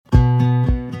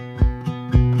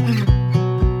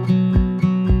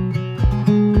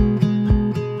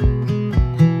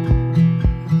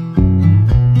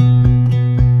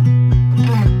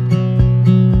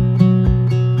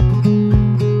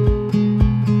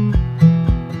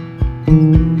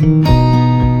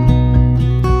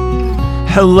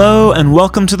Hello and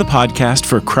welcome to the podcast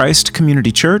for Christ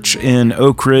Community Church in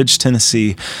Oak Ridge,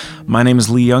 Tennessee. My name is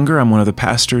Lee Younger. I'm one of the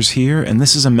pastors here, and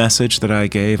this is a message that I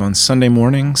gave on Sunday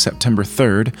morning, September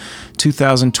 3rd,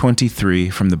 2023,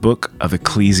 from the book of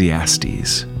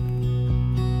Ecclesiastes.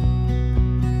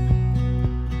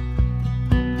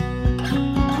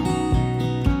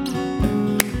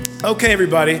 Okay,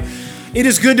 everybody. It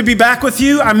is good to be back with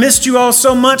you. I missed you all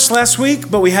so much last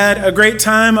week, but we had a great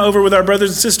time over with our brothers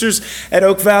and sisters at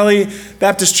Oak Valley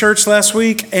Baptist Church last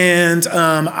week. And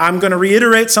I'm going to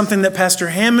reiterate something that Pastor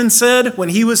Hammond said when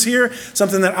he was here,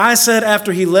 something that I said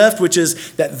after he left, which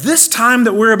is that this time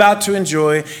that we're about to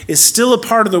enjoy is still a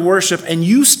part of the worship and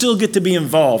you still get to be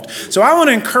involved. So I want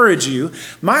to encourage you.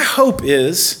 My hope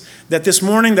is that this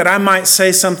morning that I might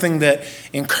say something that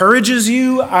encourages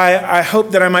you. I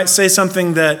hope that I might say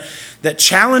something that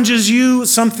challenges you,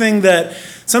 something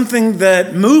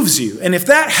that moves you. And if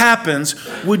that happens,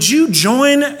 would you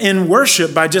join in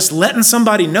worship by just letting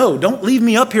somebody know? Don't leave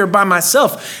me up here by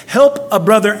myself. Help a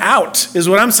brother out is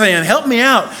what I'm saying. Help me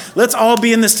out. Let's all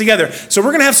be in this together. So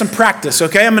we're going to have some practice,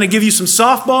 okay? I'm going to give you some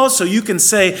softballs so you can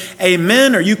say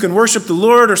amen or you can worship the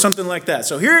Lord or something like that.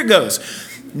 So here it goes.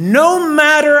 No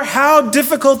matter how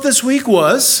difficult this week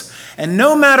was, and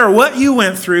no matter what you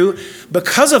went through,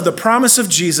 because of the promise of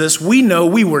Jesus, we know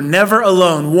we were never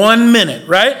alone 1 minute,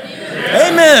 right?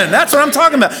 Amen. That's what I'm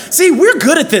talking about. See, we're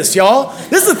good at this, y'all.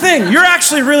 This is the thing. You're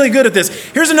actually really good at this.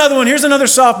 Here's another one. Here's another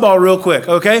softball real quick,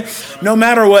 okay? No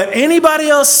matter what anybody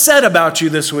else said about you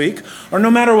this week, or no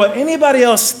matter what anybody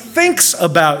else thinks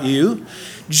about you,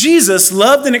 Jesus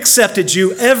loved and accepted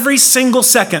you every single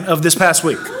second of this past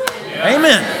week.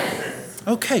 Amen.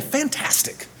 Okay,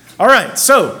 fantastic. All right,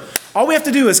 so all we have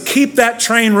to do is keep that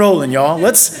train rolling, y'all.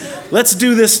 Let's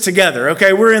do this together,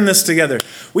 okay? We're in this together.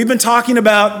 We've been talking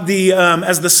about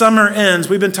as the summer ends,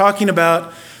 we've been talking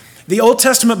about the Old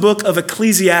Testament book of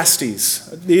Ecclesiastes.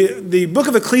 The book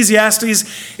of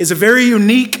Ecclesiastes is a very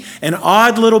unique and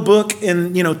odd little book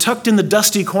tucked in the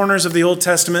dusty corners of the Old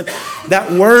Testament.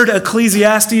 That word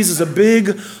Ecclesiastes is a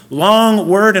big, long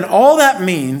word, and all that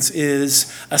means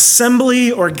is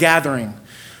assembly or gathering.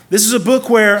 This is a book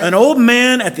where an old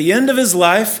man at the end of his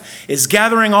life is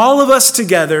gathering all of us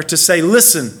together to say,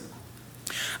 listen,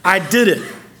 I did it.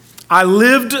 I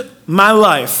lived my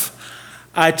life.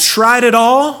 I tried it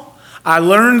all. I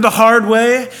learned the hard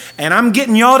way, and I'm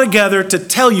getting y'all together to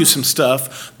tell you some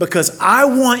stuff because I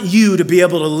want you to be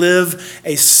able to live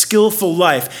a skillful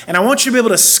life. And I want you to be able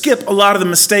to skip a lot of the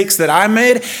mistakes that I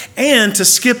made and to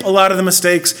skip a lot of the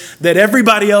mistakes that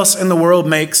everybody else in the world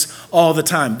makes all the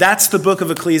time. That's the book of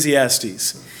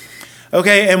Ecclesiastes.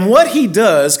 Okay, and what he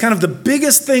does, kind of the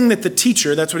biggest thing that the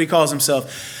teacher, that's what he calls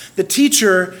himself, the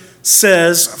teacher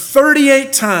says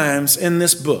 38 times in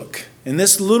this book, in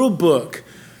this little book,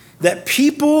 that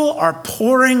people are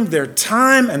pouring their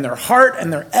time and their heart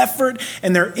and their effort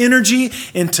and their energy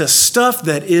into stuff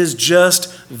that is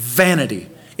just vanity.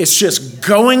 It's just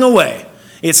going away.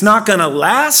 It's not going to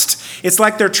last. It's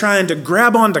like they're trying to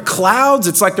grab onto clouds.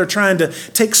 It's like they're trying to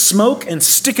take smoke and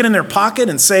stick it in their pocket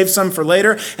and save some for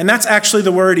later. And that's actually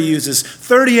the word he uses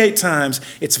 38 times.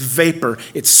 It's vapor.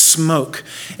 It's smoke.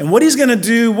 And what he's going to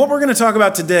do, what we're going to talk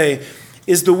about today,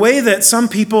 is the way that some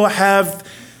people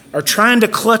are trying to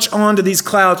clutch onto these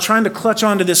clouds, trying to clutch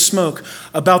onto this smoke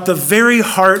about the very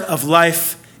heart of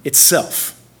life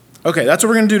itself. Okay, that's what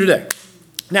we're going to do today.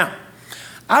 Now,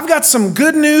 I've got some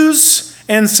good news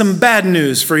and some bad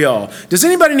news for y'all. Does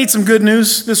anybody need some good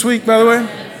news this week, by the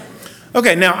way?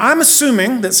 Okay, now I'm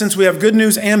assuming that since we have good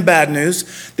news and bad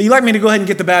news, that you'd like me to go ahead and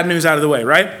get the bad news out of the way,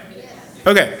 right? Yes.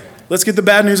 Okay, let's get the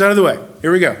bad news out of the way.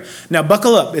 Here we go. Now,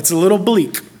 buckle up. It's a little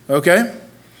bleak, okay?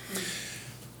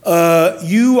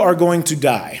 You are going to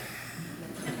die.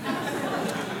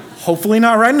 Hopefully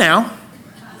not right now,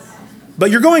 but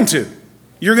you're going to.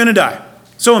 You're going to die.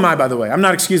 So am I, by the way. I'm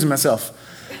not excusing myself.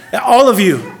 All of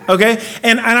you, okay?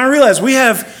 And I realize we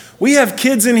have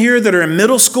kids in here that are in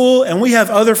middle school, and we have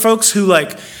other folks who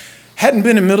hadn't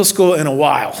been in middle school in a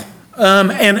while.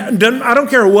 And I don't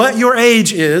care what your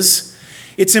age is.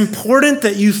 It's important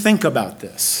that you think about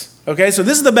this, okay? So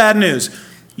this is the bad news.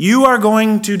 You are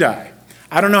going to die.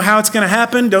 I don't know how it's going to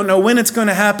happen, don't know when it's going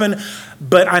to happen,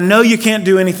 but I know you can't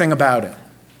do anything about it.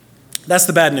 That's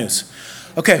the bad news.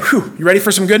 Okay, you ready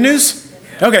for some good news?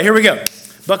 Okay, here we go.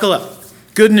 Buckle up.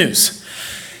 Good news.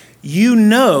 You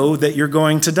know that you're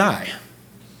going to die.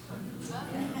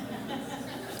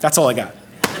 That's all I got.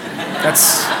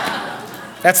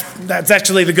 That's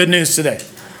actually the good news today.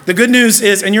 The good news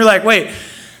is, and you're like, wait,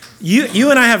 you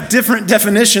and I have different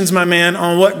definitions, my man,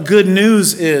 on what good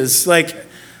news is.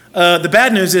 The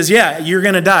bad news is, yeah, you're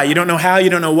going to die. You don't know how, you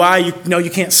don't know why, you know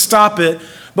you can't stop it.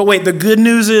 But wait, the good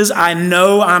news is, I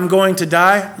know I'm going to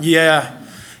die? Yeah,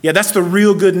 that's the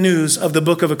real good news of the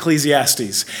book of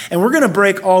Ecclesiastes. And we're going to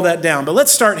break all that down. But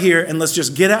let's start here and let's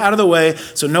just get it out of the way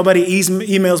so nobody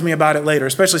emails me about it later,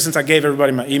 especially since I gave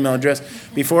everybody my email address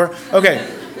before. Okay.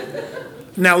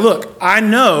 Now look, I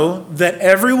know that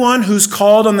everyone who's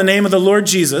called on the name of the Lord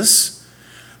Jesus,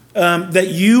 that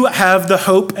you have the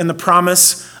hope and the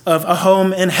promise of a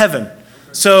home in heaven.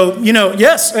 So,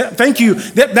 yes, thank you.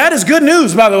 That is good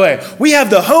news, by the way. We have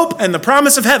the hope and the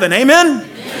promise of heaven. Amen?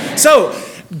 So,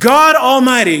 God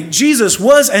Almighty, Jesus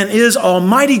was and is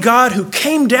Almighty God who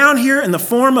came down here in the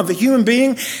form of a human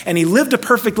being, and he lived a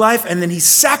perfect life, and then he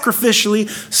sacrificially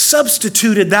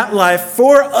substituted that life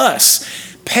for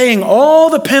us, paying all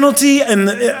the penalty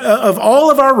of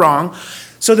all of our wrong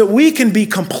so that we can be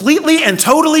completely and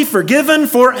totally forgiven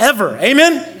forever.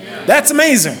 Amen? Yeah. That's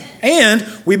amazing. And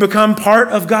we become part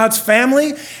of God's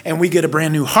family, and we get a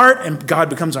brand new heart, and God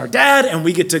becomes our dad, and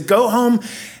we get to go home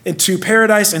into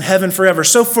paradise and heaven forever.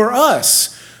 So for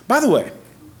us, by the way,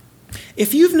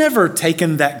 if you've never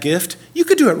taken that gift, you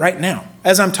could do it right now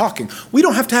as I'm talking. We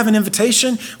don't have to have an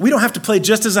invitation. We don't have to play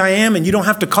Just As I Am, and you don't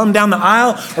have to come down the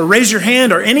aisle or raise your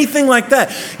hand or anything like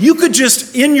that. You could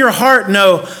just in your heart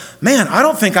know, man, I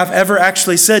don't think I've ever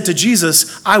actually said to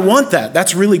Jesus, I want that.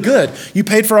 That's really good. You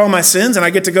paid for all my sins and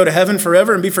I get to go to heaven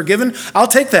forever and be forgiven. I'll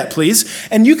take that, please.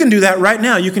 And you can do that right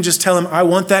now. You can just tell him, I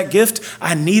want that gift.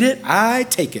 I need it. I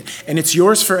take it. And it's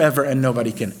yours forever and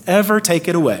nobody can ever take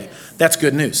it away. That's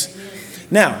good news.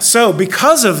 Now, so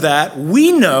because of that,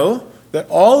 we know that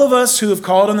all of us who have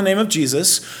called on the name of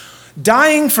Jesus,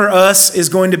 dying for us is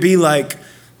going to be like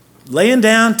laying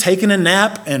down, taking a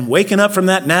nap, and waking up from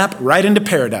that nap right into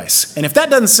paradise. And if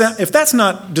that's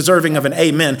not deserving of an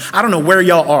amen, I don't know where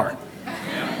y'all are.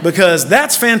 Because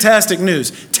that's fantastic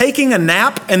news. Taking a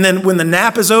nap, and then when the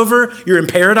nap is over, you're in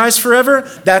paradise forever,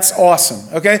 that's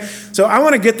awesome, okay? So I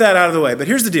want to get that out of the way, but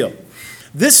here's the deal.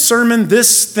 This sermon,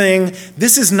 this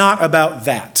is not about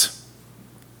that,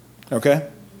 okay?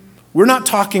 We're not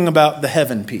talking about the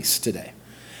heaven piece today.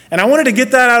 And I wanted to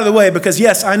get that out of the way because,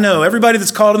 yes, I know everybody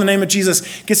that's called in the name of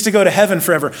Jesus gets to go to heaven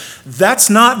forever. That's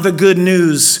not the good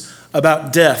news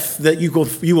about death that you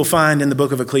will find in the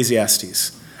book of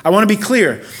Ecclesiastes. I want to be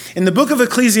clear. In the book of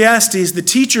Ecclesiastes, the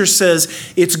teacher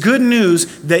says it's good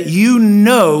news that you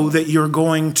know that you're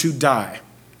going to die.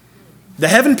 The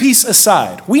heaven piece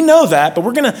aside, we know that, but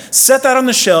we're going to set that on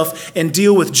the shelf and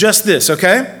deal with just this,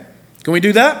 okay? Can we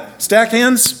do that? Stack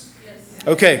hands? Yes.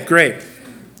 Okay, great.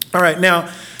 All right,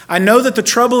 now, I know that the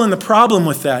trouble and the problem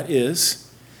with that is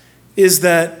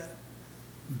that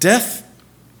death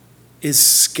is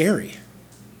scary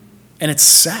and it's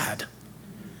sad.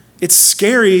 It's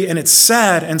scary and it's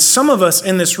sad, and some of us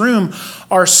in this room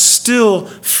are still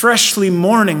freshly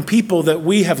mourning people that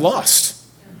we have lost.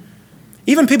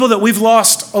 Even people that we've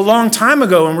lost a long time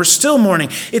ago and we're still mourning.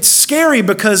 It's scary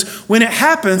because when it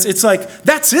happens, it's like,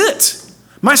 that's it.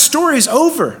 My story's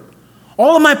over.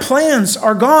 All of my plans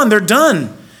are gone. They're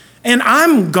done. And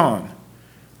I'm gone.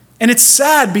 And it's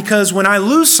sad because when I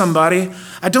lose somebody,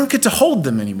 I don't get to hold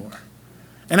them anymore.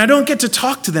 And I don't get to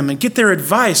talk to them and get their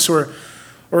advice or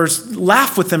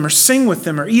laugh with them or sing with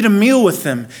them or eat a meal with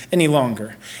them any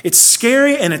longer. It's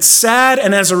scary and it's sad,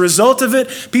 and as a result of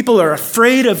it, people are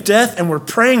afraid of death, and we're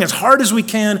praying as hard as we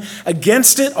can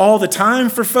against it all the time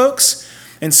for folks.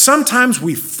 And sometimes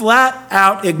we flat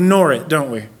out ignore it, don't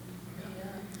we?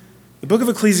 The book of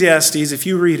Ecclesiastes, if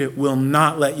you read it, will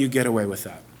not let you get away with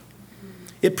that.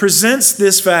 It presents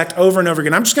this fact over and over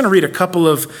again. I'm just going to read a couple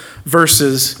of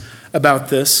verses about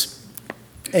this.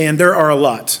 And there are a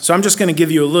lot. So I'm just going to give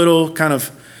you a little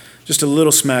just a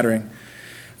little smattering.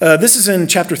 This is in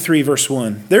chapter 3, verse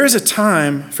 1. There is a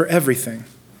time for everything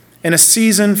and a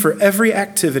season for every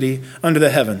activity under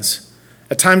the heavens,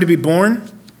 a time to be born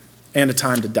and a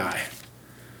time to die.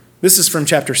 This is from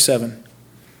chapter 7.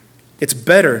 It's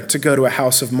better to go to a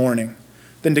house of mourning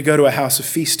than to go to a house of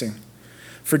feasting.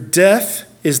 For death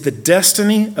is the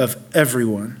destiny of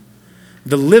everyone.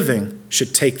 The living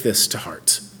should take this to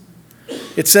heart.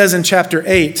 It says in chapter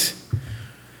 8,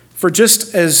 for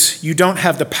just as you don't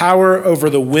have the power over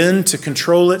the wind to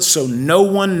control it, so no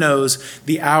one knows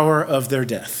the hour of their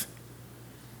death.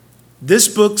 This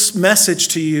book's message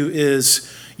to you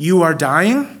is you are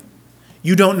dying,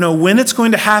 you don't know when it's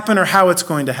going to happen or how it's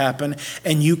going to happen,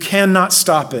 and you cannot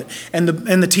stop it. And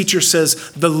the teacher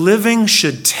says the living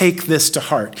should take this to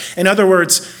heart. In other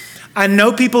words, I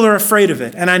know people are afraid of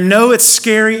it, and I know it's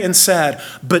scary and sad,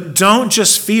 but don't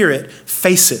just fear it,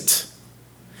 face it.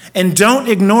 And don't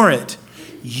ignore it,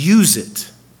 use it.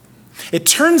 It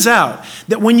turns out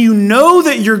that when you know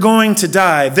that you're going to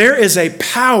die, there is a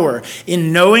power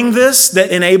in knowing this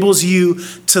that enables you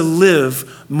to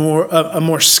live a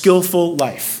more skillful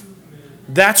life.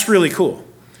 That's really cool.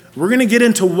 We're going to get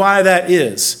into why that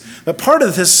is. But part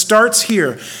of this starts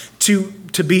here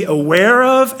to be aware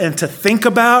of and to think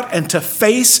about and to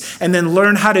face and then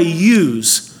learn how to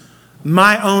use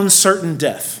my own certain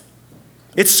death.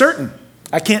 It's certain.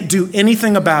 I can't do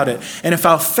anything about it. And if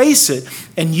I'll face it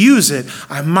and use it,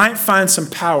 I might find some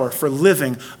power for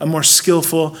living a more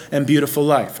skillful and beautiful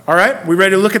life. All right, we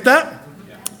ready to look at that?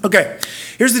 Okay,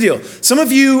 here's the deal. Some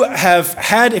of you have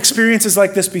had experiences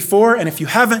like this before, and if you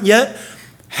haven't yet,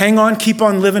 hang on, keep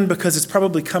on living because it's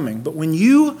probably coming. But when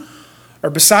you are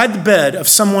beside the bed of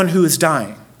someone who is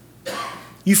dying,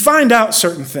 you find out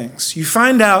certain things. You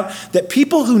find out that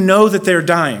people who know that they're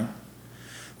dying,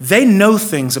 they know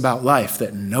things about life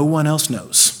that no one else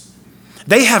knows.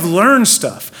 They have learned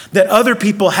stuff that other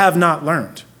people have not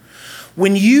learned.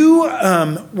 When you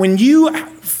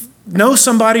know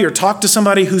somebody or talk to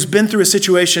somebody who's been through a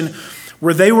situation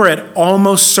where they were at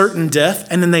almost certain death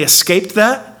and then they escaped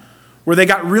that, where they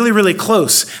got really, really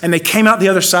close and they came out the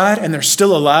other side and they're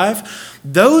still alive,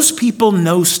 those people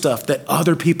know stuff that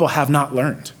other people have not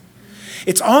learned.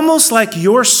 It's almost like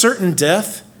your certain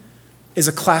death is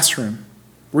a classroom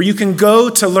where you can go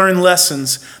to learn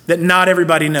lessons that not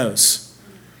everybody knows.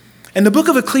 And the book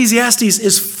of Ecclesiastes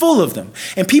is full of them.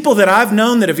 And people that I've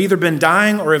known that have either been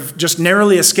dying or have just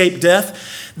narrowly escaped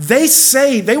death, they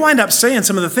wind up saying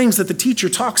some of the things that the teacher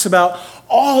talks about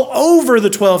all over the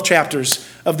 12 chapters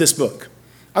of this book.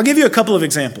 I'll give you a couple of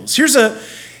examples. Here's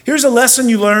a lesson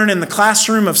you learn in the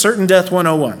classroom of Certain Death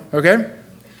 101, okay?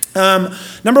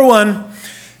 Number one,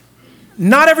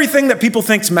 not everything that people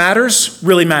think matters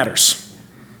really matters.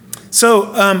 So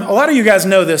a lot of you guys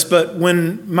know this, but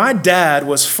when my dad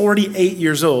was 48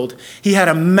 years old, he had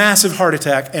a massive heart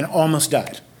attack and almost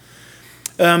died.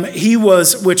 Now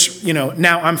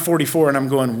I'm 44 and I'm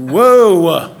going,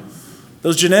 whoa,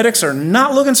 those genetics are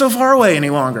not looking so far away any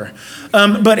longer.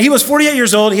 But he was 48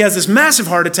 years old. He has this massive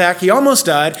heart attack. He almost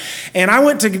died. And I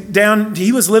went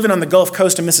he was living on the Gulf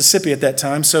Coast of Mississippi at that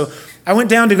time. So I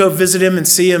went down to go visit him and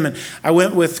see him. And I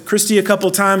went with Christy a couple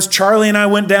of times. Charlie and I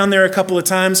went down there a couple of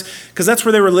times because that's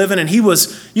where they were living. And he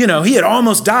had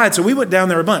almost died. So we went down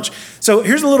there a bunch. So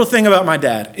here's a little thing about my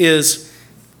dad is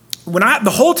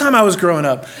the whole time I was growing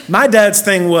up, my dad's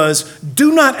thing was,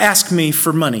 do not ask me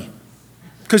for money.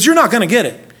 Because you're not going to get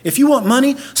it. If you want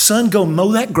money, son, go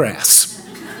mow that grass.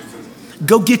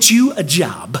 Go get you a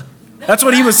job. That's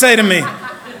what he would say to me.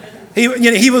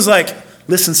 He was like,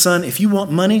 listen, son, if you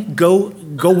want money, go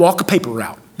walk a paper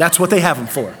route. That's what they have him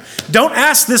for. Don't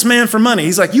ask this man for money.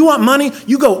 He's like, you want money?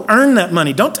 You go earn that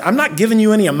money. I'm not giving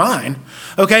you any of mine.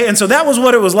 Okay, and so that was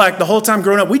what it was like the whole time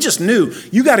growing up. We just knew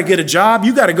you got to get a job,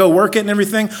 you got to go work it and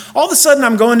everything. All of a sudden,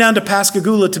 I'm going down to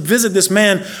Pascagoula to visit this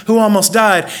man who almost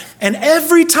died. And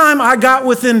every time I got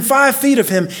within 5 feet of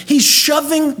him, he's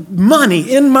shoving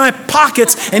money in my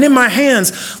pockets and in my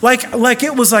hands like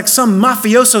it was like some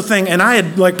mafioso thing and I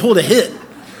had pulled a hit.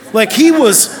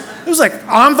 It was like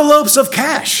envelopes of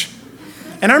cash.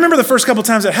 And I remember the first couple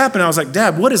times it happened, I was like,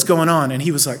 Dad, what is going on? And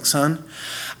he was like, son,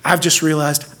 I've just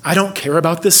realized I don't care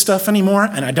about this stuff anymore,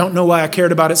 and I don't know why I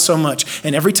cared about it so much.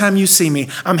 And every time you see me,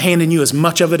 I'm handing you as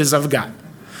much of it as I've got.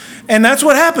 And that's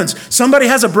what happens. Somebody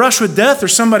has a brush with death or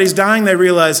somebody's dying, they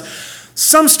realize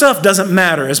some stuff doesn't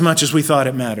matter as much as we thought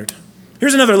it mattered.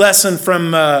 Here's another lesson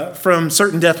from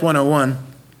Certain Death 101.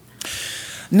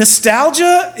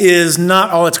 Nostalgia is not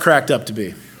all it's cracked up to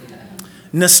be.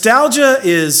 Nostalgia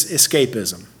is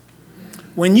escapism.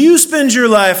 When you spend your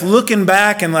life looking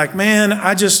back and like, man,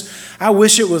 I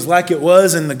wish it was like it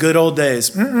was in the good old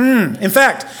days. In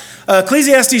fact,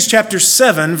 Ecclesiastes chapter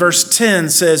 7, verse 10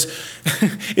 says,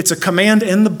 it's a command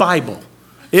in the Bible.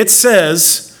 It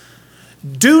says,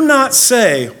 do not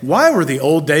say, why were the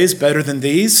old days better than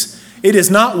these? It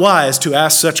is not wise to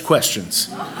ask such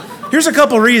questions. Here's a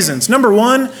couple reasons. Number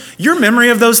one, your memory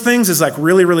of those things is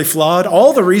really, really flawed.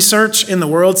 All the research in the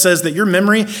world says that your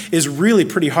memory is really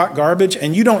pretty hot garbage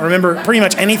and you don't remember pretty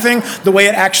much anything the way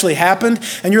it actually happened.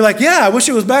 And you're like, yeah, I wish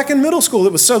it was back in middle school.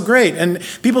 It was so great. And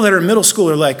people that are in middle school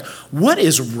are like, what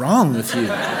is wrong with you?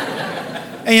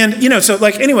 And,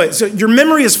 so your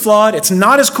memory is flawed. It's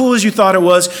not as cool as you thought it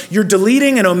was. You're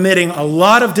deleting and omitting a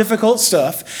lot of difficult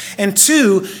stuff. And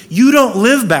two, you don't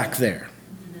live back there.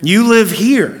 You live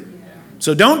here.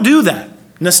 So don't do that.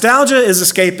 Nostalgia is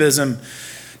escapism.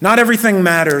 Not everything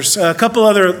matters. A couple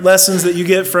other lessons that you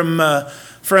get from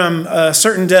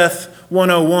Certain Death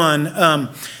 101.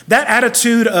 That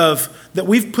attitude of that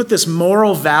we've put this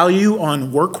moral value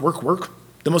on work.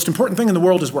 The most important thing in the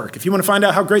world is work. If you want to find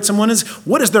out how great someone is,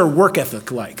 what is their work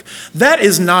ethic like? That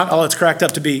is not all it's cracked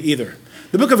up to be either.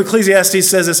 The book of Ecclesiastes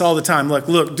says this all the time.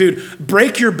 Look, dude,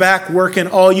 break your back working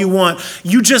all you want.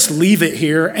 You just leave it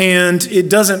here, and it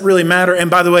doesn't really matter.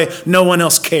 And by the way, no one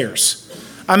else cares.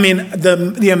 I mean,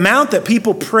 the amount that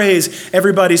people praise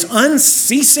everybody's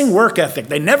unceasing work ethic.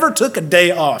 They never took a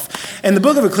day off. And the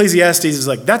book of Ecclesiastes is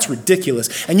like, that's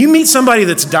ridiculous. And you meet somebody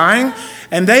that's dying,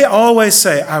 and they always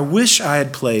say, I wish I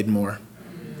had played more.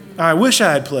 I wish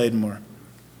I had played more.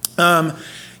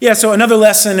 So another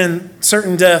lesson in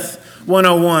Certain Death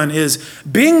 101 is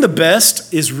being the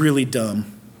best is really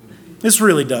dumb. It's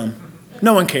really dumb.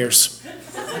 No one cares.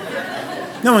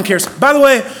 No one cares. By the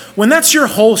way, when that's your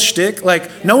whole shtick,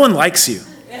 like, no one likes you.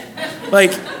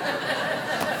 Like,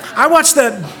 I watched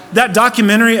that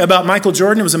documentary about Michael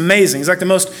Jordan. It was amazing.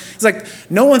 It's like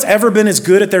no one's ever been as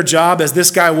good at their job as this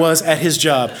guy was at his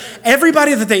job.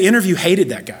 Everybody that they interview hated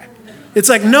that guy. It's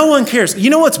like no one cares. You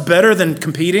know what's better than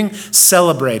competing?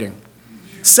 Celebrating.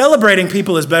 Celebrating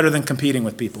people is better than competing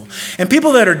with people. And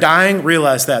people that are dying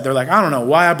realize that. They're like, I don't know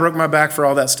why I broke my back for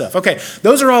all that stuff. Okay,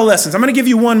 those are all lessons. I'm going to give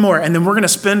you one more, and then we're going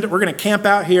to camp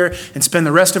out here and spend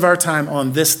the rest of our time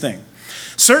on this thing.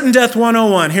 Certain Death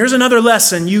 101. Here's another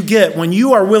lesson you get when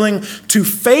you are willing to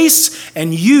face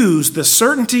and use the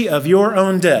certainty of your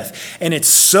own death. And it's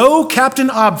so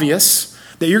Captain Obvious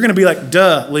that you're going to be like,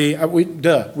 duh, Lee,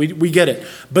 we get it.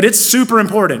 But it's super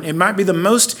important. It might be the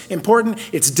most important.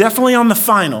 It's definitely on the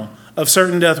final of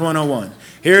Certain Death 101.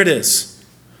 Here it is.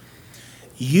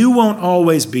 You won't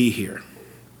always be here.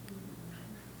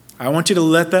 I want you to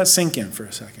let that sink in for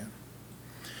a second.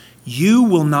 You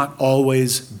will not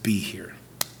always be here.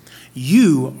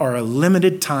 You are a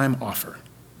limited time offer,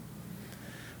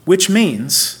 which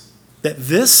means that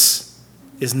this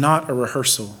is not a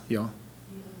rehearsal, y'all.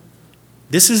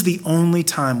 This is the only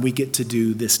time we get to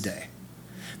do this day.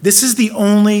 This is the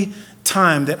only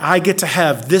time that I get to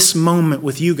have this moment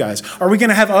with you guys. Are we going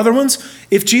to have other ones?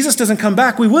 If Jesus doesn't come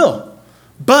back, we will.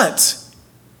 But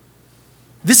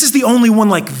this is the only one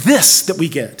like this that we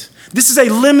get. This is a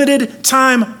limited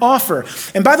time offer.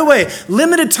 And by the way,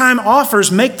 limited time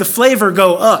offers make the flavor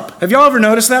go up. Have y'all ever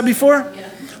noticed that before? Yeah.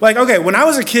 Like, okay, when I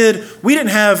was a kid, we didn't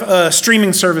have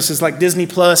streaming services like Disney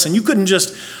Plus, and you couldn't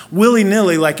just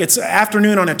willy-nilly, like it's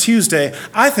afternoon on a Tuesday,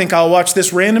 I think I'll watch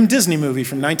this random Disney movie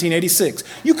from 1986.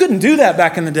 You couldn't do that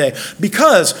back in the day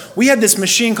because we had this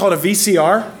machine called a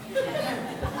VCR,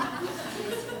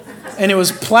 and it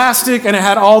was plastic, and it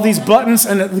had all these buttons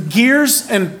and gears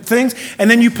and things, and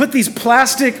then you put these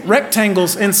plastic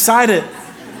rectangles inside it,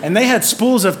 and they had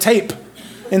spools of tape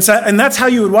inside, and that's how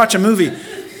you would watch a movie.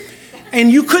 And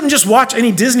you couldn't just watch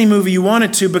any Disney movie you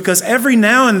wanted to because every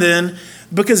now and then,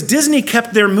 because Disney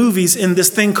kept their movies in this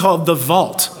thing called the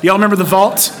vault. Y'all remember the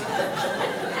vault?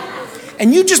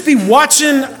 And you'd just be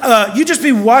watching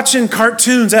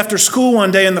cartoons after school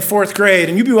one day in the 4th grade,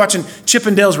 and you'd be watching Chip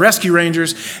 'n Dale's Rescue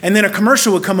Rangers, and then a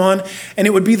commercial would come on, and it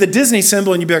would be the Disney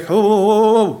symbol, and you'd be like, oh, oh,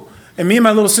 oh, oh. And me and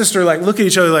my little sister like look at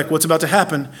each other like, what's about to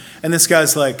happen? And this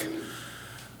guy's like,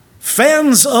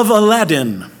 fans of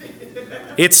Aladdin,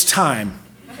 it's time.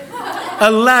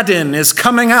 Aladdin is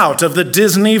coming out of the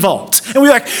Disney vault. And we're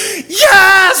like,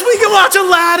 yes, we can watch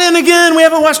Aladdin again. We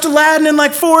haven't watched Aladdin in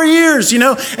like 4 years, you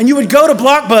know? And you would go to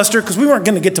Blockbuster because we weren't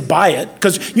going to get to buy it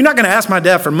because you're not going to ask my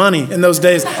dad for money in those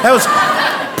days. That was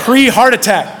pre-heart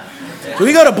attack. So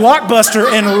we go to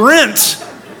Blockbuster and rent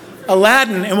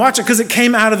Aladdin and watch it because it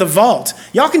came out of the vault.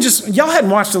 Y'all hadn't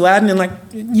watched Aladdin in like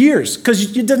years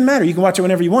because it doesn't matter. You can watch it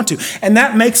whenever you want to. And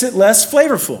that makes it less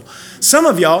flavorful. Some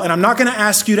of y'all, and I'm not going to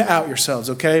ask you to out yourselves,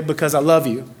 okay, because I love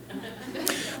you.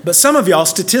 But some of y'all,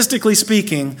 statistically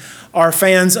speaking, are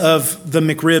fans of the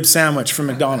McRib sandwich from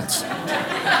McDonald's.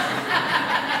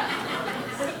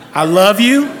 I love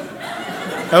you,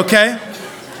 okay?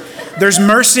 There's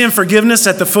mercy and forgiveness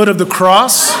at the foot of the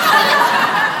cross.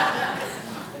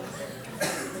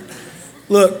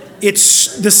 Look,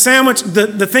 it's the sandwich,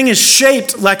 the thing is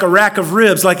shaped like a rack of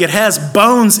ribs, like it has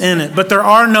bones in it, but there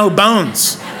are no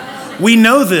bones. We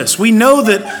know this. We know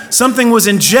that something was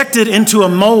injected into a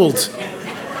mold.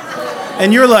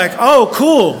 And you're like, oh,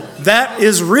 cool, that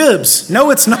is ribs.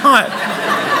 No, it's not.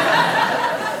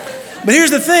 But here's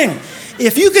the thing.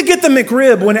 If you could get the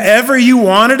McRib whenever you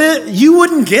wanted it, you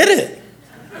wouldn't get it.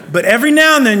 But every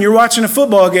now and then you're watching a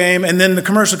football game and then the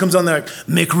commercial comes on there like,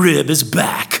 McRib is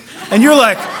back. And you're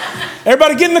like,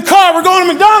 everybody get in the car, we're going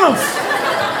to McDonald's.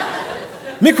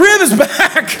 McRib is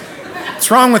back.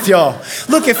 What's wrong with y'all?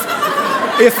 Look,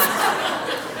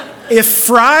 if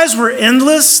fries were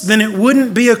endless, then it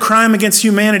wouldn't be a crime against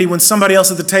humanity when somebody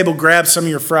else at the table grabs some of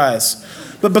your fries.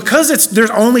 But because there's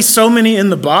only so many in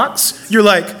the box, you're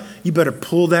like, you better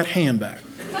pull that hand back.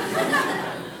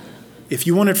 If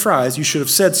you wanted fries, you should have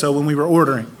said so when we were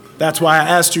ordering. That's why I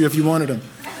asked you if you wanted them.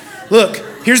 Look,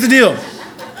 here's the deal.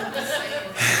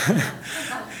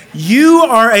 You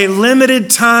are a limited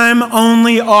time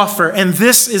only offer, and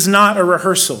this is not a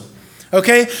rehearsal,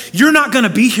 okay? You're not going to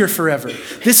be here forever.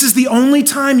 This is the only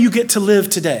time you get to live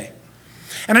today.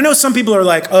 And I know some people are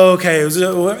like, oh, okay,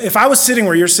 if I was sitting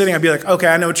where you're sitting, I'd be like, okay,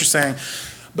 I know what you're saying.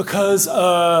 Because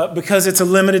it's a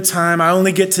limited time, I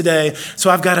only get today, so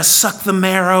I've got to suck the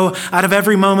marrow out of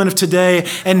every moment of today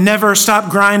and never stop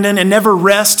grinding and never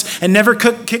rest and never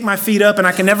kick my feet up, and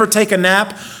I can never take a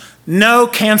nap. No,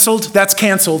 canceled. That's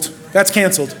canceled. That's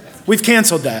canceled. We've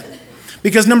canceled that.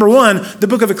 Because number one, the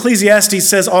book of Ecclesiastes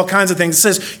says all kinds of things. It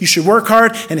says you should work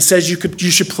hard, and it says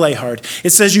you should play hard. It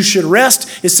says you should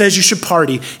rest. It says you should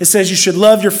party. It says you should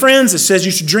love your friends. It says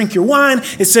you should drink your wine.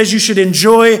 It says you should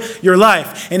enjoy your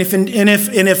life. And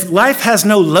if life has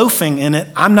no loafing in it,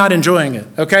 I'm not enjoying it.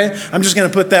 Okay? I'm just going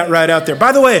to put that right out there.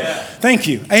 By the way, thank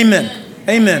you. Amen.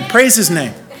 Amen. Praise his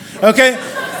name. Okay?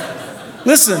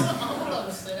 Listen.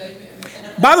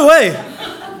 By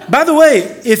the way,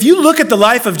 if you look at the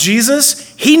life of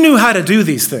Jesus, he knew how to do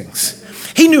these things.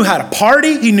 He knew how to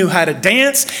party. He knew how to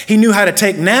dance. He knew how to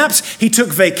take naps. He took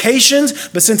vacations.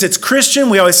 But since it's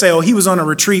Christian, we always say, oh, he was on a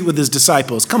retreat with his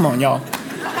disciples. Come on, y'all.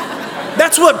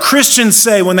 That's what Christians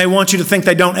say when they want you to think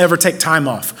they don't ever take time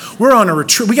off. We're on a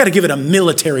retreat. We got to give it a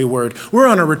military word. We're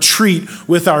on a retreat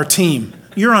with our team.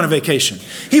 You're on a vacation.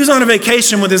 He was on a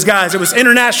vacation with his guys. It was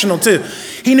international too.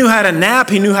 He knew how to nap.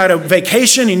 He knew how to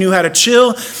vacation. He knew how to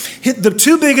chill. The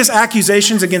two biggest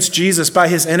accusations against Jesus by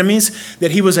his enemies,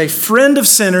 that he was a friend of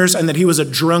sinners and that he was a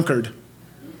drunkard.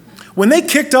 When they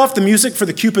kicked off the music for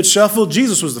the Cupid Shuffle,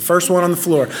 Jesus was the first one on the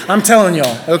floor. I'm telling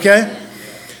y'all, okay?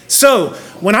 So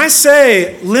when I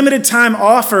say limited time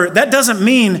offer, that doesn't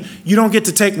mean you don't get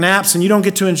to take naps and you don't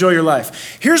get to enjoy your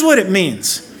life. Here's what it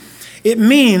means. It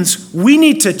means we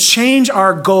need to change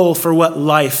our goal for what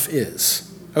life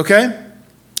is, okay?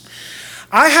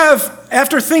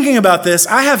 After thinking about this,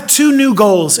 I have two new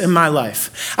goals in my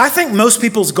life. I think most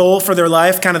people's goal for their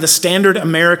life, kind of the standard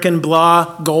American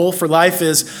blah goal for life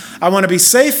is, I want to be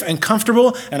safe and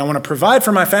comfortable, and I want to provide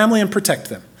for my family and protect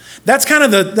them. That's kind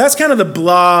of the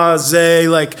blasé,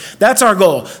 like, that's our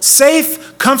goal.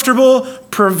 Safe, comfortable,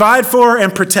 provide for,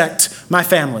 and protect my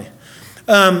family.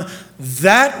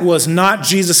 That was not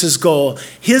Jesus' goal.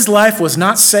 His life was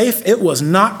not safe. It was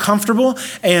not comfortable.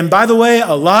 And by the way,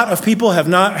 a lot of people have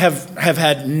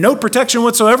had no protection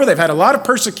whatsoever. They've had a lot of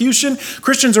persecution.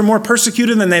 Christians are more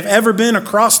persecuted than they've ever been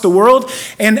across the world.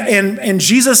 And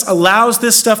Jesus allows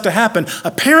this stuff to happen.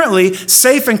 Apparently,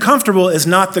 safe and comfortable is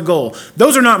not the goal.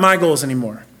 Those are not my goals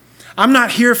anymore. I'm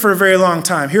not here for a very long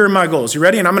time. Here are my goals. You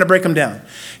ready? And I'm going to break them down.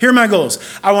 Here are my goals.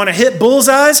 I want to hit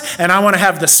bullseyes, and I want to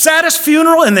have the saddest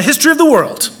funeral in the history of the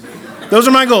world. Those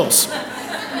are my goals.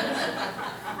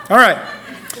 All right.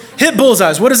 Hit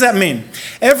bullseyes. What does that mean?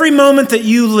 Every moment that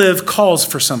you live calls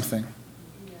for something.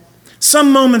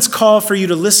 Some moments call for you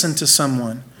to listen to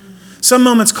someone. Some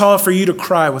moments call for you to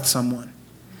cry with someone.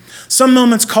 Some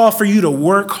moments call for you to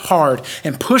work hard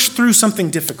and push through something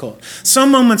difficult.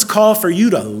 Some moments call for you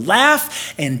to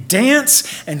laugh and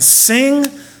dance and sing.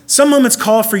 Some moments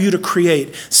call for you to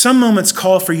create. Some moments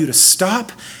call for you to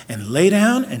stop and lay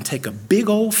down and take a big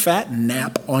old fat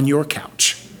nap on your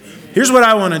couch. Here's what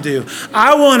I want to do.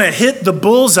 I want to hit the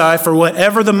bullseye for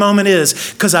whatever the moment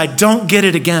is, because I don't get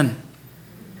it again.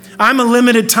 I'm a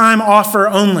limited time offer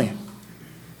only.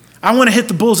 I want to hit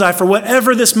the bullseye for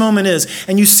whatever this moment is.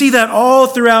 And you see that all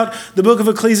throughout the book of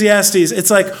Ecclesiastes.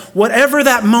 It's like, whatever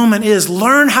that moment is,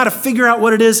 learn how to figure out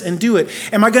what it is and do it.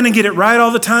 Am I going to get it right all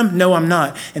the time? No, I'm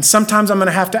not. And sometimes I'm going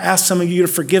to have to ask some of you to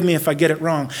forgive me if I get it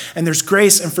wrong. And there's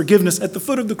grace and forgiveness at the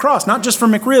foot of the cross, not just for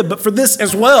McRib, but for this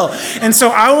as well. And so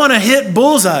I want to hit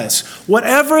bullseyes.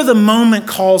 Whatever the moment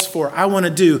calls for, I want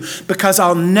to do, because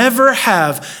I'll never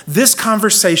have this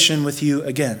conversation with you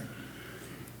again.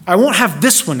 I won't have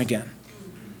this one again.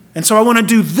 And so I want to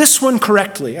do this one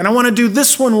correctly, and I want to do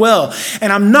this one well.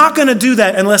 And I'm not going to do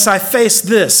that unless I face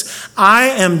this. I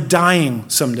am dying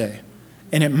someday.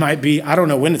 And it might be, I don't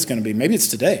know when it's going to be. Maybe it's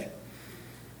today.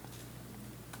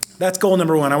 That's goal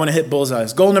number one. I want to hit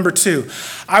bullseyes. Goal number two,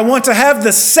 I want to have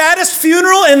the saddest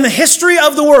funeral in the history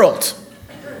of the world.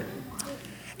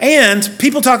 And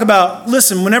people talk about,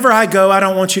 listen, whenever I go, I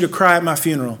don't want you to cry at my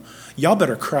funeral. Y'all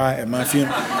better cry at my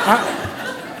funeral.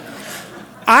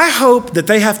 I hope that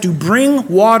they have to bring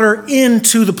water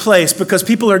into the place because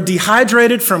people are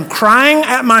dehydrated from crying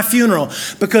at my funeral,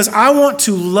 because I want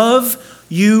to love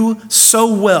you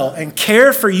so well and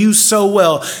care for you so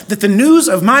well that the news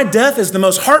of my death is the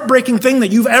most heartbreaking thing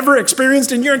that you've ever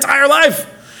experienced in your entire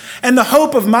life. And the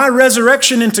hope of my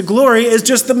resurrection into glory is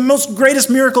just the most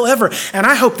greatest miracle ever. And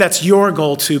I hope that's your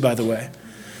goal too, by the way.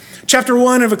 Chapter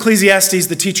 1 of Ecclesiastes,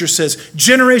 the teacher says,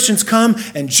 generations come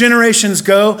and generations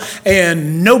go,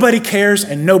 and nobody cares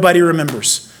and nobody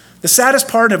remembers. The saddest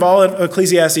part of all of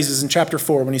Ecclesiastes is in chapter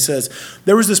 4 when he says,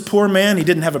 there was this poor man, he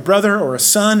didn't have a brother or a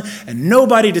son, and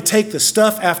nobody to take the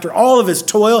stuff after all of his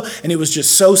toil, and it was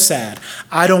just so sad.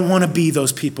 I don't want to be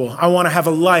those people. I want to have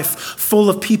a life full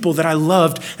of people that I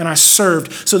loved and I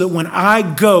served so that when I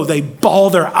go, they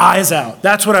bawl their eyes out.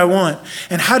 That's what I want.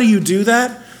 And how do you do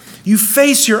that? You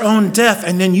face your own death,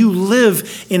 and then you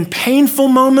live in painful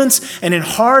moments and in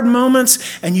hard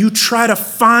moments, and you try to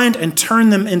find and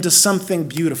turn them into something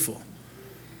beautiful.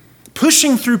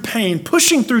 Pushing through pain,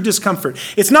 pushing through discomfort.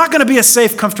 It's not going to be a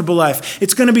safe, comfortable life.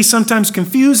 It's going to be sometimes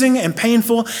confusing and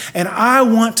painful, and I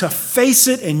want to face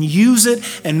it and use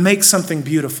it and make something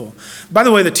beautiful. By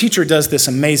the way, the teacher does this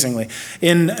amazingly.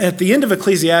 At the end of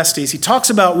Ecclesiastes, he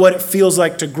talks about what it feels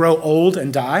like to grow old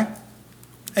and die.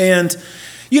 And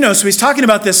so he's talking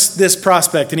about this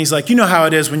prospect, and he's like, you know how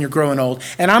it is when you're growing old.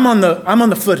 And I'm on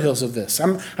the foothills of this.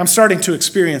 I'm starting to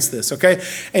experience this, okay?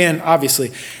 And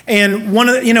obviously. And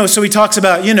so he talks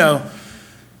about,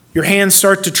 your hands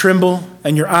start to tremble,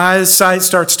 and your eyesight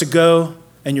starts to go,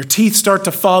 and your teeth start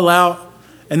to fall out,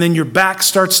 and then your back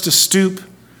starts to stoop.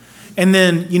 And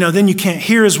then you can't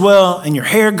hear as well, and your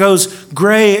hair goes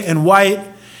gray and white.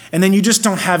 And then you just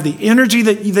don't have the energy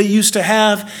that you used to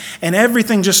have, and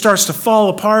everything just starts to fall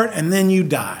apart, and then you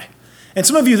die. And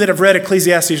some of you that have read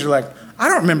Ecclesiastes are like, I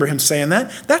don't remember him saying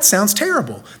that. That sounds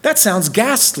terrible. That sounds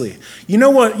ghastly. You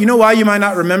know what? You know why you might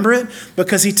not remember it?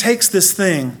 Because he takes this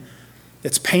thing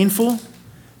that's painful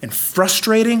and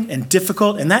frustrating and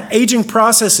difficult, and that aging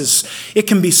process it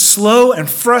can be slow and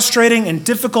frustrating and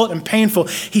difficult and painful.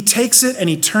 He takes it and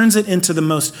he turns it into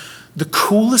the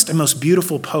coolest and most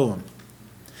beautiful poem.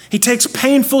 He takes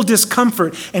painful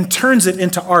discomfort and turns it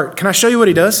into art. Can I show you what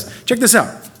he does? Check this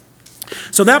out.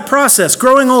 So that process,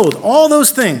 growing old, all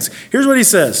those things, here's what he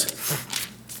says.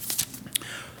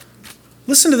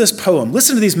 Listen to this poem.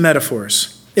 Listen to these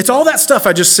metaphors. It's all that stuff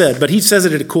I just said, but he says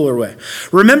it in a cooler way.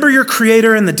 Remember your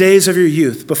Creator in the days of your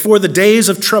youth, before the days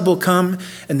of trouble come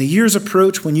and the years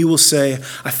approach when you will say,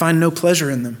 I find no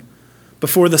pleasure in them.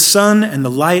 Before the sun and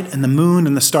the light and the moon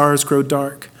and the stars grow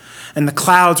dark, and the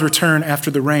clouds return after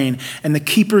the rain, and the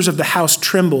keepers of the house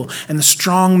tremble, and the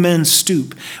strong men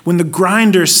stoop, when the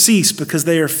grinders cease because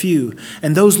they are few,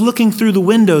 and those looking through the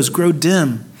windows grow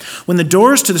dim, when the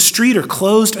doors to the street are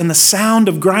closed and the sound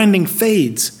of grinding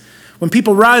fades, when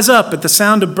people rise up at the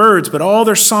sound of birds, but all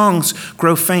their songs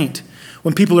grow faint,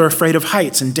 when people are afraid of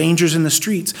heights and dangers in the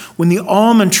streets, when the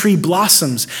almond tree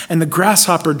blossoms and the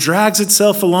grasshopper drags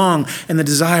itself along and the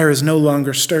desire is no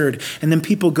longer stirred, and then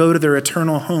people go to their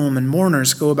eternal home and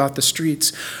mourners go about the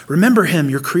streets. Remember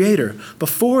him, your Creator,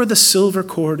 before the silver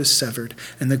cord is severed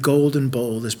and the golden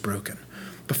bowl is broken,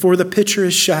 before the pitcher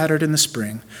is shattered in the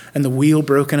spring and the wheel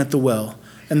broken at the well,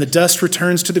 and the dust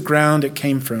returns to the ground it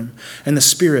came from, and the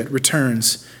spirit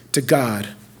returns to God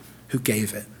who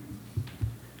gave it.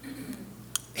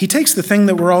 He takes the thing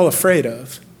that we're all afraid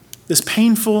of, this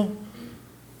painful,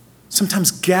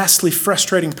 sometimes ghastly,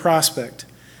 frustrating prospect,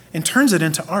 and turns it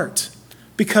into art.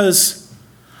 Because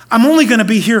I'm only going to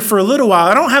be here for a little while.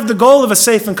 I don't have the goal of a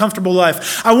safe and comfortable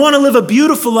life. I want to live a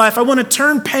beautiful life. I want to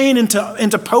turn pain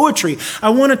into poetry. I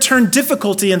want to turn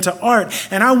difficulty into art.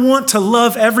 And I want to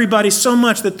love everybody so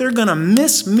much that they're going to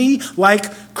miss me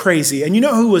like crazy. And you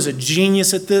know who was a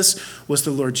genius at this? Was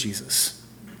the Lord Jesus.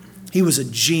 He was a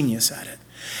genius at it.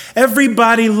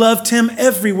 Everybody loved him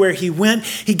everywhere he went.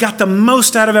 He got the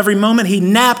most out of every moment. He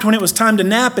napped when it was time to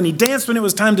nap, and he danced when it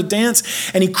was time to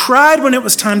dance, and he cried when it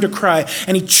was time to cry,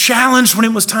 and he challenged when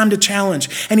it was time to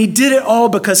challenge. And he did it all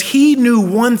because he knew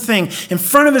one thing in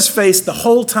front of his face the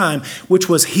whole time, which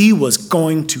was he was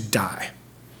going to die.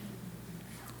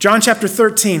 John chapter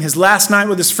 13, his last night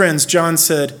with his friends, John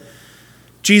said,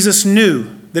 Jesus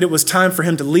knew that it was time for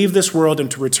him to leave this world and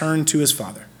to return to his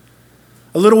Father.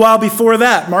 A little while before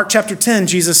that, Mark chapter 10,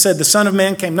 Jesus said, the Son of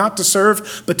Man came not to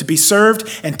serve, but to be served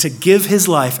and to give his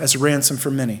life as a ransom for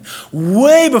many.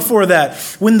 Way before that,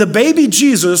 when the baby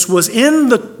Jesus was in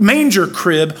the manger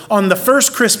crib on the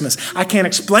first Christmas. I can't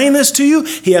explain this to you.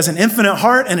 He has an infinite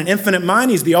heart and an infinite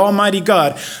mind. He's the Almighty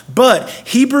God. But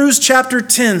Hebrews chapter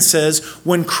 10 says,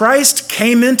 when Christ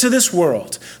came into this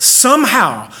world,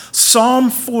 somehow Psalm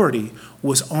 40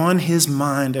 was on his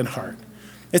mind and heart.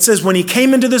 It says, when he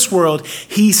came into this world,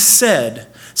 he said,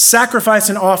 sacrifice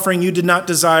and offering you did not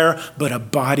desire, but a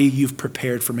body you've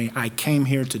prepared for me. I came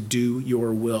here to do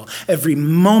your will. Every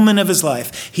moment of his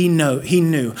life, he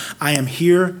knew, I am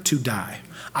here to die.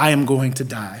 I am going to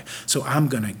die. So I'm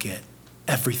going to get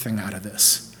everything out of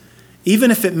this,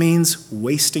 even if it means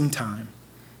wasting time.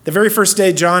 The very first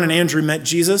day John and Andrew met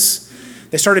Jesus,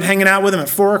 they started hanging out with him at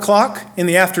 4:00 in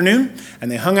the afternoon,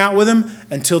 and they hung out with him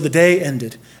until the day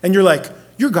ended. And you're like,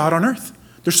 you're God on earth.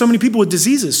 There's so many people with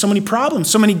diseases, so many problems,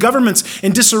 so many governments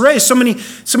in disarray, so many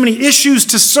issues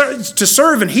to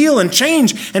serve and heal and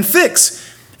change and fix.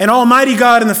 And Almighty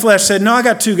God in the flesh said, no, I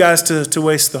got 2 guys to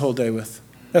waste the whole day with.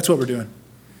 That's what we're doing.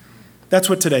 That's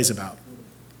what today's about.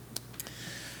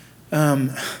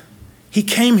 He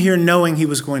came here knowing he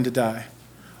was going to die.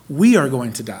 We are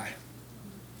going to die.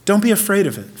 Don't be afraid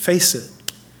of it. Face it.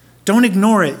 Don't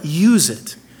ignore it. Use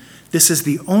it. This is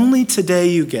the only today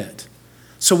you get.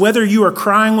 So whether you are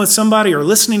crying with somebody or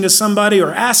listening to somebody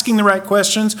or asking the right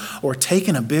questions or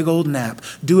taking a big old nap,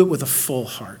 do it with a full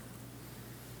heart.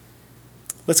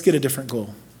 Let's get a different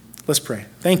goal. Let's pray.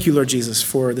 Thank you, Lord Jesus,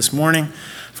 for this morning,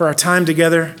 for our time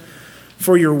together,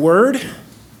 for your word,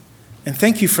 and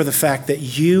thank you for the fact that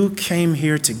you came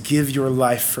here to give your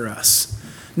life for us.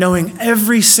 Knowing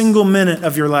every single minute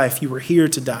of your life you were here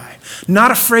to die. Not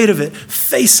afraid of it,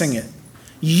 facing it,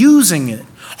 using it,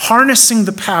 harnessing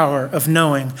the power of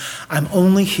knowing I'm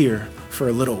only here for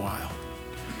a little while.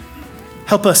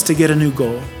 Help us to get a new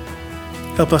goal.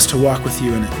 Help us to walk with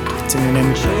you in it. It's in your name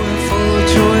we pray.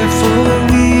 Joyful,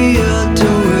 we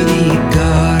adore thee,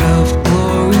 God of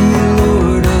glory,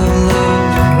 Lord of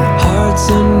love. Hearts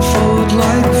unfold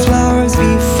like flowers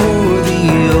before the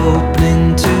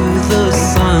opening to the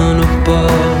sun above.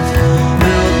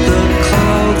 Melt the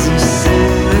clouds of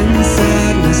sin and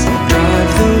sadness,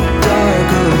 drive the dark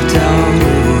of doubt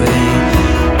away.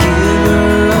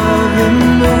 Giver of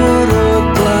immortal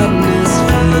gladness,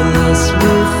 fill us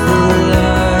with the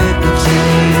light of day.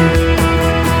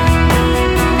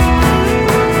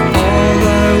 All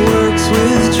thy works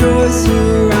with joy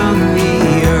surround me,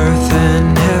 earth and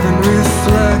heaven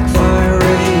reflect thy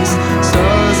rays.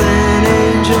 Stars and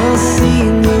angels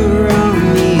sing around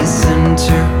me,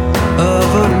 center of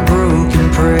unbroken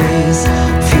praise.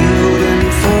 Field and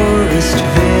forest,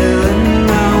 vale and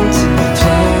mountain,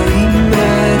 flowery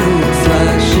meadow,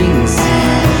 flashing sea,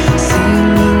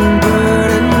 singing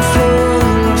bird and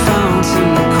flowing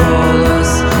fountain, call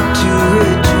us to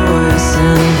rejoice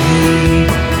in thee.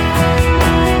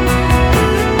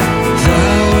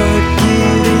 Thou art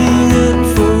giving and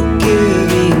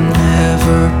forgiving,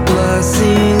 ever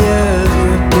blessing,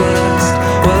 ever blessed,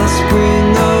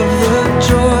 wellspring of the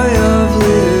joy of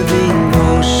living,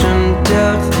 ocean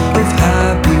depth of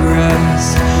happy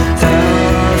rest. Thou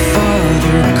our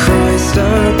Father, Christ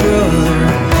our brother,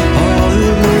 all who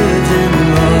live in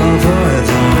love are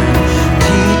thine.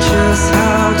 Teach us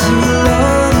how to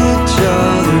love each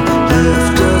other,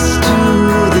 lift us to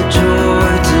the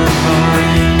joy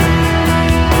divine.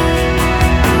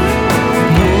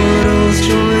 Mortals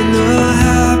join the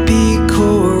happy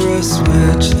chorus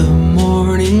which the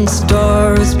morning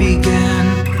stars began.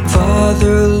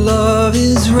 Father love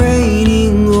is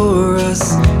reigning o'er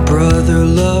us, brother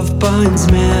love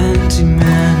binds man